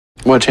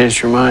What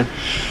changed your mind?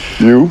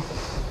 You?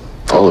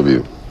 All of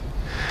you.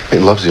 Hey,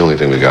 love's the only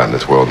thing we got in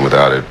this world, and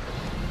without it,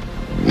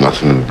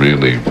 nothing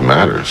really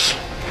matters.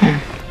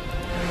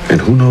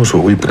 And who knows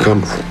what we've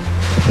become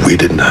if we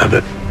didn't have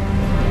it.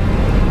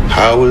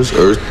 How is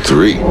Earth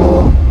 3?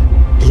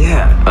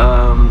 Yeah,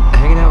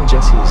 hanging out with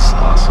Jesse was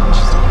awesome.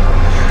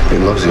 Hey,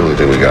 love's the only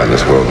thing we got in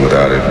this world, and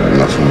without it,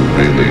 nothing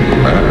really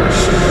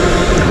matters.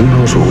 And who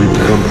knows what we've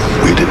become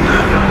if we didn't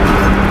have it.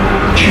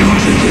 You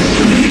did this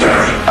to me,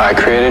 Barry. I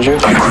created you?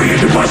 I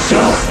created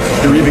myself.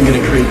 You're even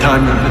gonna create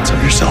time remnants of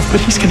yourself,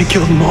 but he's gonna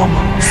kill them all.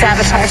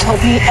 Savitar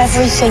told me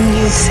everything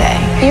you say.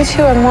 You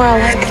two are more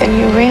alike than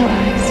you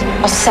realize.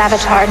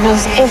 Savitar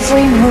knows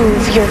every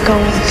move you're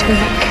going to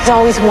make. He's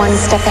always one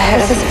step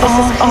ahead of you. This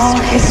is all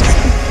history.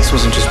 This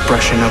wasn't just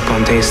brushing up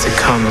on days to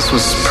come. This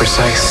was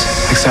precise.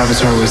 Like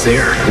Savitar was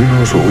there. Who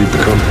knows what we've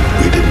become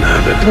if we didn't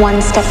have it.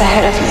 One step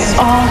ahead of you.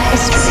 All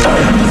history. I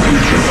am the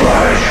future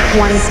Flash.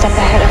 One step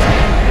ahead of you.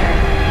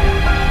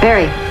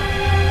 Barry.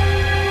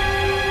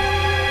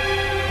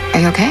 Are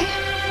you okay?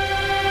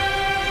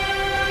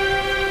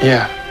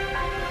 Yeah.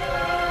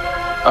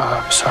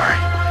 Sorry.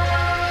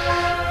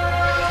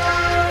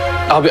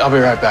 I'll be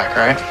right back,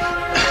 all right?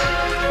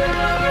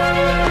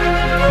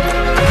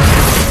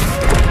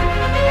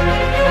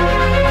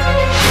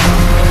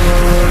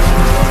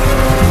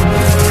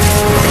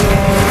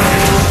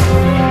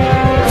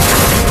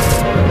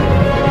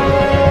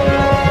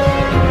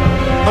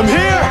 I'm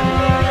here!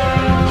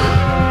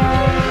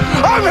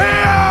 I'm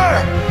here!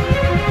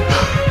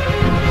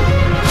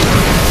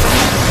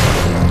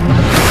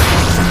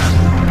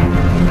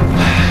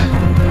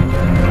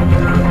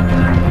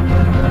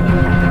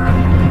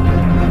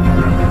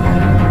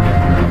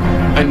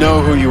 I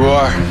know who you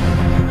are.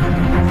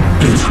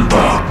 It's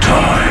about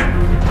time.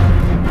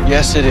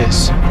 Yes, it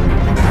is.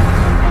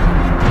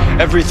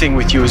 Everything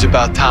with you is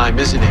about time,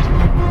 isn't it?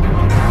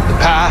 The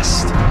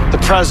past, the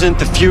present,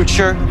 the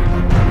future.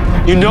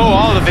 You know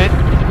all of it,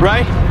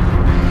 right?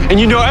 And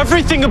you know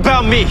everything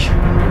about me.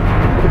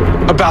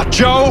 About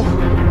Joe,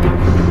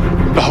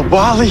 about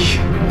Wally,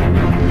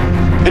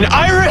 and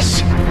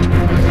Iris.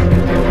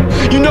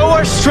 You know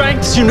our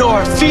strengths, you know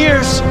our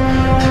fears.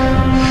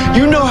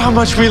 You know how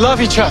much we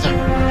love each other.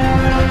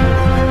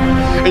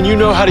 And you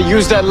know how to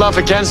use that love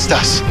against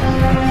us.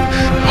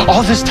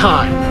 All this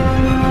time,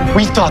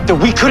 we thought that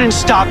we couldn't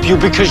stop you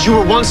because you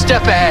were one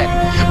step ahead.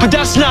 But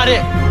that's not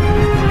it.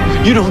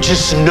 You don't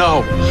just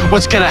know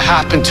what's gonna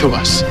happen to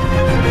us.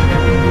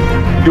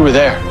 You were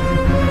there.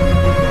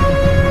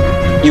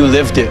 You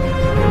lived it.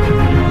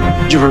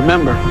 You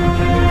remember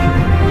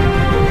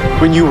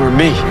when you were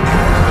me.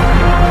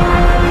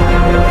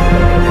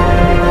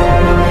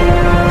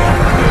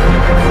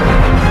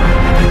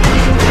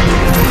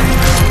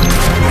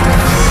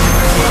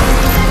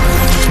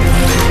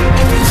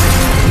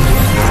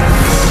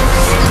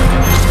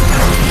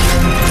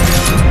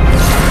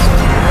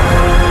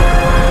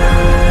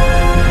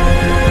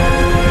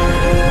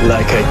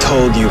 Like I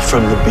told you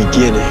from the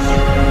beginning,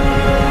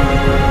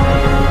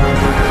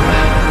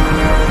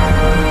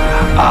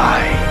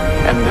 I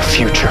am the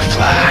future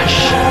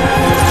Flash.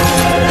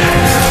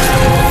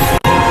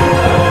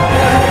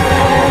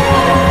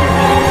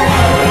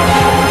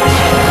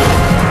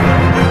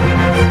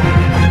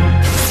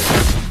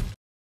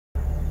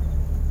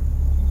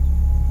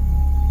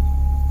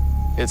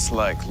 It's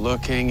like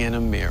looking in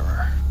a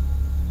mirror.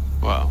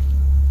 Well,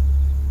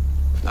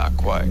 not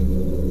quite.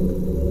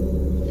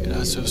 You're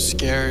not so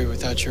scary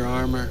without your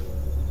armor.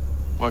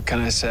 What can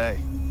I say?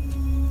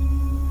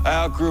 I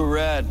outgrew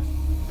Red.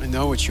 I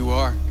know what you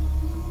are.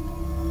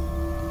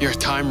 You're a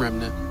time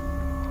remnant,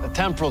 a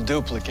temporal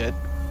duplicate,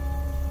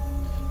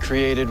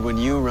 created when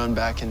you run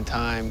back in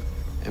time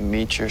and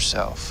meet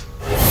yourself.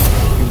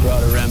 You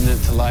brought a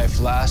remnant to life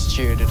last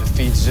year to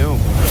defeat Zoom.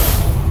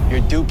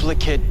 Your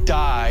duplicate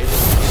died,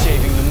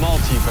 saving the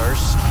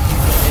multiverse,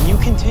 and you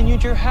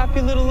continued your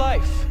happy little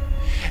life.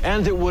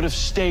 And it would have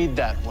stayed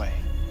that way.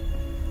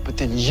 But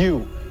then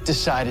you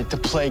decided to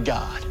play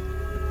God.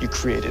 You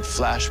created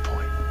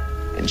Flashpoint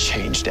and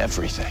changed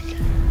everything.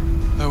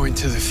 I went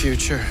to the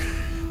future.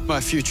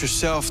 My future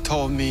self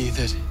told me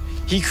that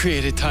he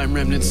created time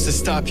remnants to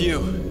stop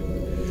you.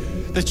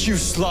 That you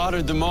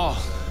slaughtered them all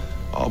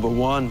but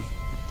one.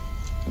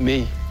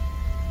 Me.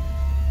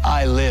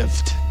 I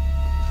lived.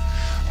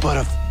 But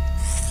a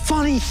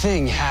funny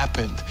thing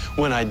happened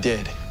when I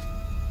did.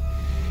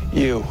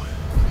 You,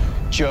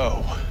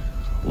 Joe,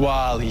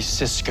 Wally,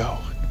 Cisco,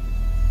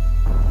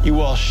 you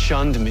all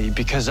shunned me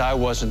because I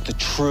wasn't the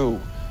true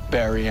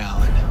Barry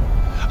Allen.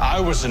 I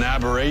was an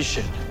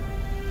aberration,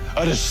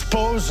 a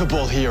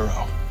disposable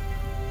hero.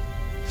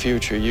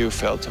 Future you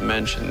failed to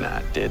mention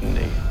that, didn't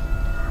he?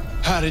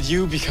 How did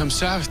you become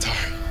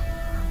Savitar?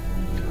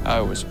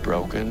 I was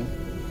broken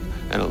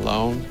and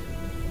alone.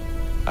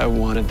 I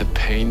wanted the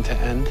pain to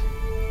end.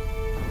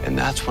 And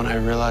that's when I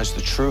realized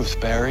the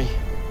truth, Barry.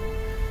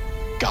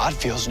 God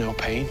feels no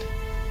pain.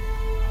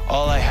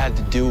 All I had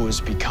to do was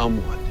become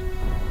one.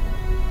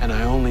 And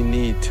I only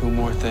need two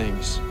more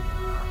things.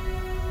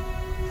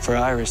 For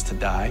Iris to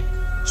die,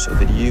 so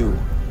that you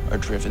are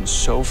driven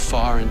so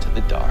far into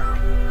the dark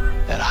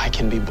that I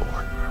can be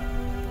born.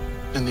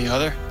 And the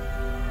other?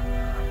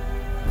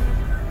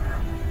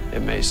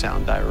 It may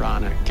sound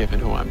ironic given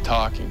who I'm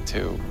talking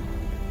to,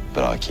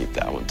 but I'll keep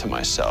that one to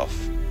myself.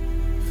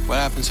 What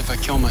happens if I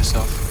kill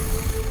myself?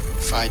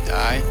 If I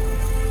die,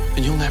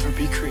 then you'll never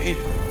be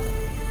created.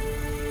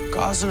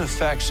 Cause and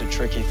effect's a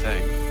tricky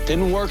thing.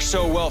 Didn't work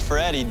so well for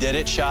Eddie, did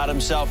it? Shot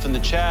himself in the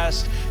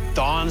chest.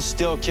 Dawn's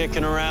still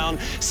kicking around.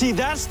 See,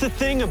 that's the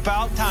thing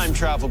about time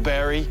travel,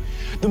 Barry.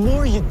 The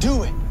more you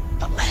do it,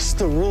 the less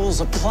the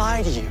rules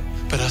apply to you.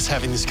 But us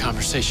having this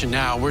conversation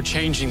now, we're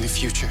changing the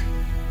future.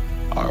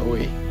 Are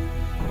we?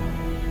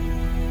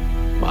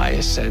 My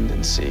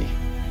ascendancy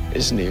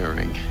is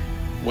nearing.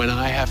 When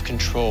I have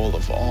control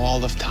of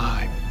all of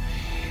time,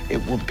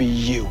 it will be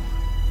you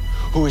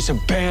who is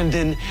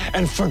abandoned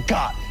and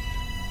forgotten.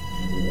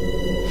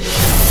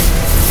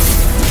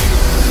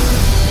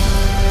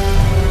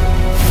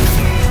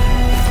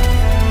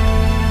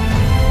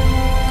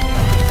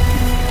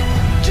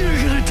 You're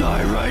gonna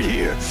die right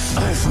here.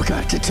 I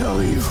forgot to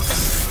tell you.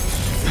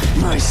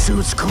 My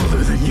suit's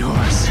cooler than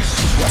yours.